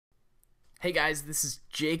Hey guys, this is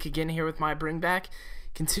Jake again here with mybringback,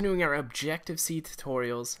 continuing our Objective-C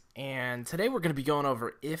tutorials, and today we're going to be going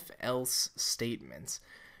over if-else statements.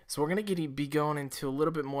 So we're going to be going into a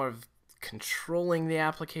little bit more of controlling the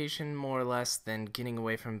application, more or less, than getting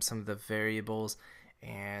away from some of the variables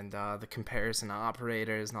and the comparison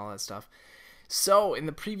operators and all that stuff. So in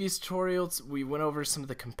the previous tutorials, we went over some of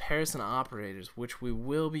the comparison operators, which we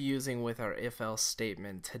will be using with our if-else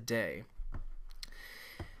statement today.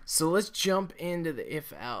 So let's jump into the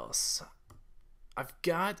if-else. I've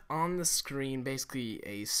got on the screen basically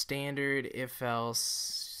a standard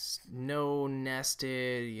if-else, no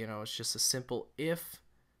nested, it's just a simple if.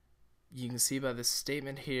 You can see by this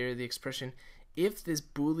statement here, the expression, if this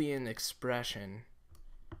Boolean expression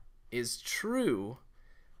is true,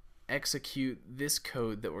 execute this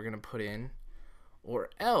code that we're going to put in, or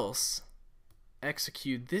else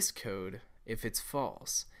execute this code if it's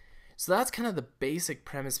false. So that's kind of the basic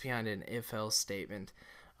premise behind an if-else statement.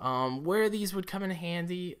 Where these would come in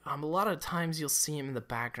handy, a lot of times you'll see them in the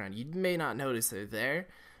background. You may not notice they're there,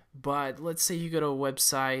 but let's say you go to a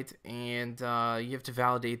website and you have to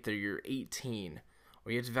validate that you're 18,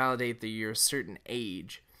 or you have to validate that you're a certain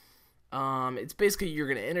age. It's basically you're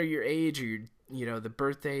going to enter your age or the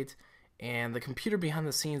birth date, and the computer behind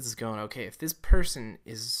the scenes is going, okay, if this person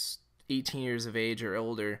is 18 years of age or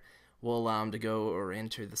older, we'll allow them to go or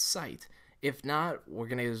enter the site. If not, we're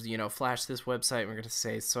gonna flash this website and we're gonna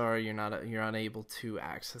say, sorry, you're unable to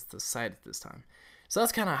access the site at this time. So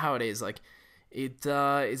that's kind of how it is. Like, it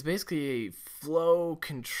is basically a flow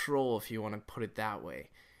control, if you want to put it that way.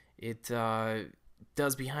 It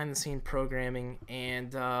does behind the scene programming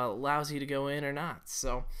and allows you to go in or not.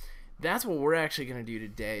 So that's what we're actually gonna do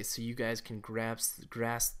today, so you guys can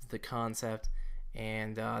grasp the concept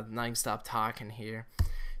and not even stop talking here.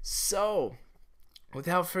 So,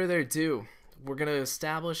 without further ado, we're going to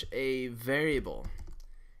establish a variable,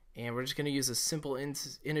 and we're just going to use a simple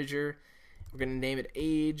integer. We're going to name it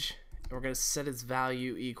age, and we're going to set its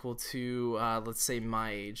value equal to, let's say, my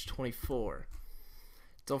age, 24.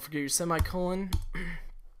 Don't forget your semicolon.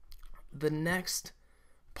 The next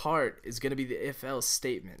part is going to be the if-else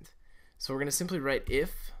statement. So we're going to simply write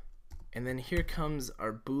if, and then here comes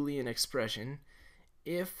our Boolean expression,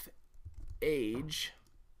 if age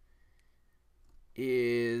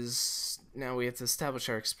is, now we have to establish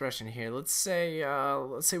our expression here. Let's say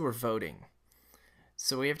we're voting.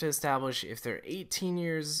 So we have to establish if they're 18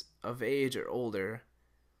 years of age or older.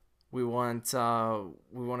 We want to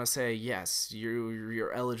say yes,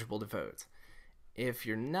 you're eligible to vote. If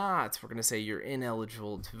you're not, we're going to say you're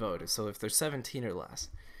ineligible to vote. So if they're 17 or less.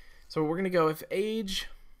 So we're going to go if age,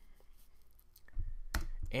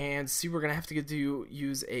 and see, we're going to have to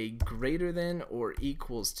use a greater than or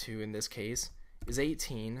equals to, in this case, is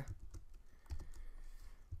 18.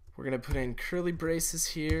 We're going to put in curly braces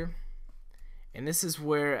here, and this is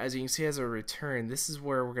where, as you can see as a return, this is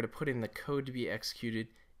where we're going to put in the code to be executed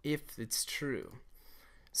if it's true.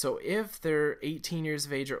 So if they're 18 years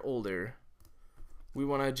of age or older, we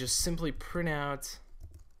want to just simply print out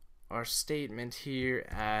our statement here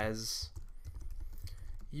as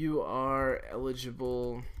you are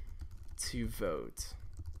eligible to vote.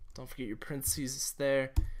 Don't forget your parentheses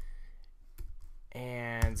there.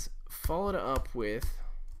 And follow it up with,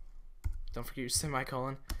 don't forget your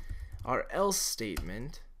semicolon, our else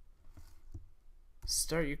statement.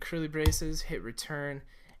 Start your curly braces, hit return,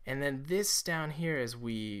 and then this down here, as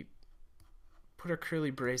we put our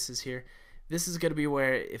curly braces here, this is going to be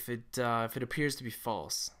where if it appears to be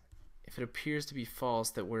false. If it appears to be false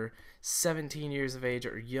that we're 17 years of age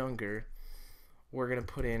or younger, we're going to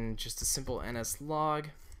put in just a simple NSLog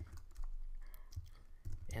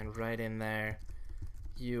and write in there,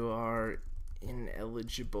 you are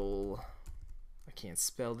ineligible, I can't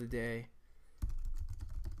spell today,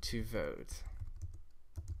 to vote.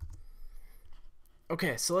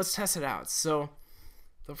 Okay, so let's test it out. So,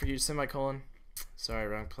 don't forget your semicolon. Sorry,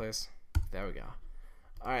 wrong place. There we go.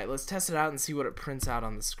 Alright, let's test it out and see what it prints out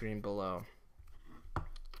on the screen below.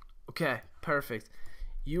 Okay, perfect.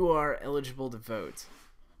 You are eligible to vote.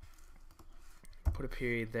 Put a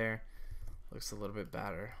period there. Looks a little bit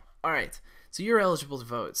better. Alright, so you're eligible to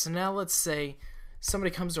vote. So now let's say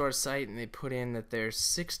somebody comes to our site and they put in that they're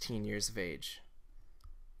 16 years of age.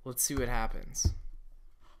 Let's see what happens.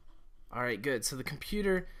 Alright, good. So the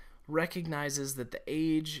computer recognizes that the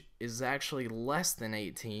age is actually less than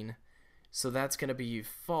 18, so that's going to be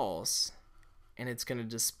false, and it's going to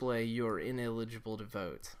display you're ineligible to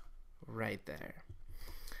vote right there.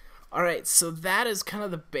 Alright, so that is kind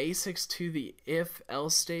of the basics to the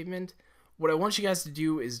if-else statement. What I want you guys to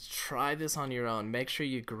do is try this on your own. Make sure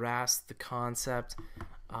you grasp the concept.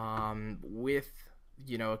 with,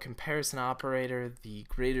 you know, a comparison operator, the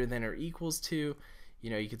greater than or equals to. You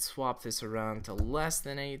know, you could swap this around to less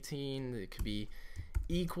than 18. It could be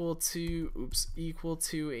equal to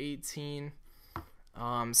 18.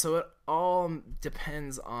 So it all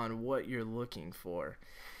depends on what you're looking for.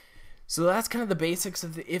 So that's kind of the basics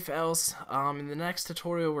of the if-else. In the next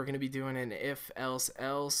tutorial, we're going to be doing an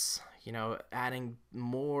if-else-else, you know, adding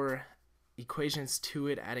more equations to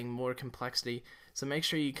it, adding more complexity. So make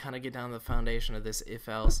sure you kind of get down the foundation of this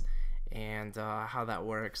if-else and how that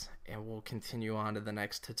works, and we'll continue on to the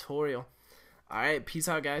next tutorial. All right, peace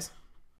out, guys.